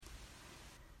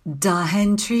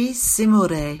Dahentri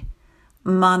simore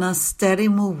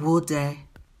monasterimu vude.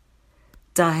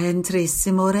 Dahentri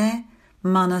simore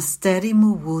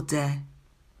monasterimu vude.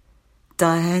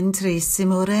 Dahentri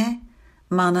simore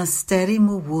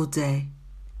monasterimu vude.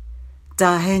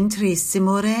 Dahentri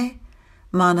simore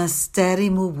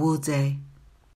monasterimu vude.